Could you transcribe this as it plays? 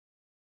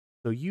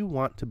So you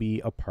want to be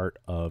a part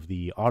of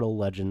the Auto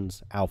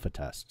Legends alpha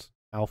tests.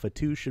 Alpha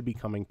 2 should be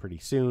coming pretty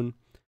soon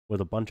with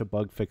a bunch of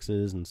bug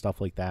fixes and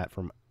stuff like that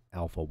from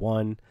Alpha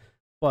 1.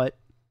 But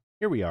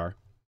here we are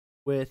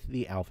with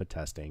the alpha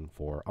testing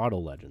for Auto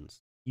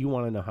Legends. You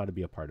want to know how to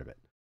be a part of it.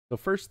 The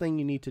first thing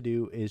you need to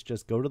do is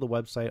just go to the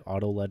website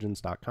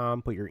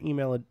autolegends.com, put your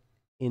email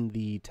in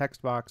the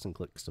text box and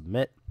click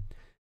submit.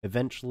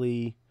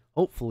 Eventually,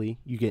 hopefully,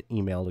 you get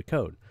emailed a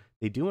code.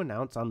 They do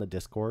announce on the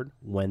Discord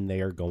when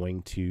they are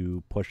going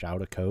to push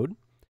out a code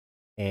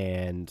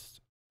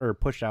or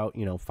push out,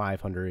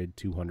 500,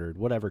 200,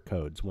 whatever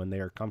codes when they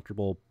are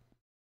comfortable,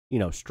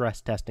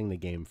 stress testing the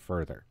game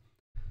further.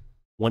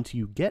 Once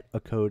you get a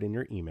code in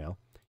your email,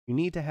 you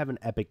need to have an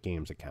Epic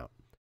Games account.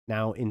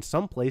 Now, in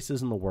some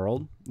places in the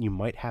world, you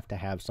might have to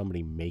have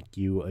somebody make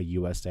you a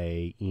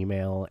USA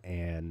email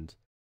and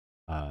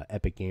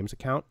Epic Games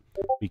account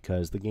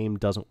because the game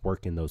doesn't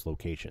work in those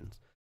locations.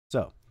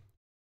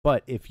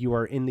 But if you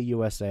are in the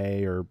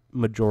USA or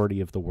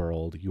majority of the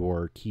world,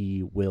 your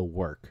key will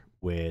work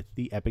with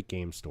the Epic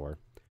Games Store.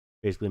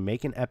 Basically,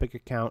 make an Epic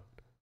account,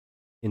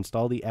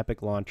 install the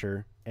Epic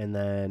launcher, and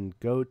then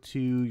go to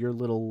your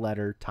little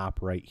letter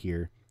top right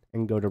here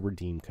and go to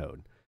redeem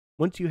code.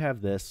 Once you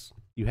have this,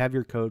 you have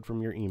your code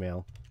from your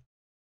email.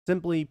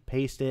 Simply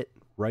paste it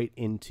right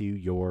into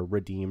your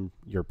redeem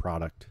your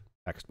product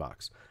text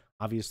box.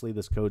 Obviously,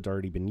 this code's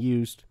already been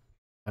used.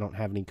 I don't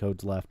have any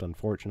codes left,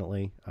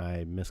 unfortunately.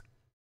 I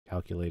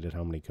miscalculated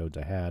how many codes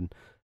I had.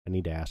 I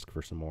need to ask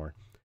for some more.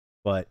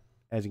 But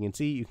as you can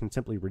see, you can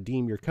simply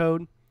redeem your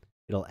code.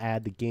 It'll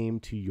add the game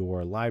to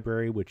your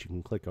library, which you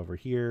can click over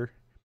here.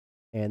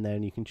 And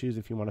then you can choose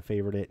if you want to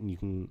favorite it, and you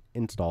can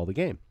install the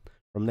game.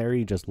 From there,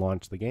 you just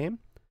launch the game.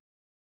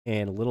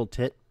 And a little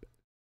tip,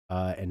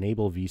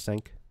 enable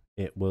VSync.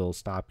 It will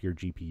stop your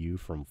GPU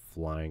from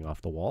flying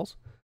off the walls.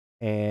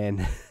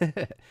 And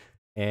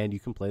and you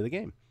can play the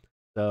game.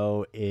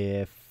 So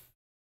if,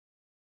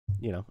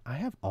 I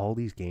have all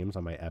these games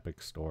on my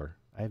Epic store.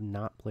 I have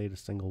not played a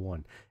single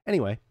one.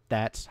 Anyway,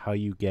 that's how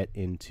you get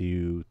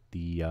into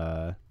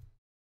the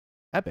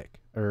Epic,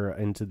 or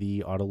into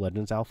the Auto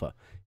Legends Alpha.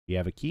 If you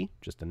have a key,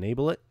 just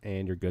enable it,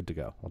 and you're good to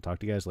go. I'll talk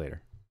to you guys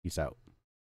later. Peace out.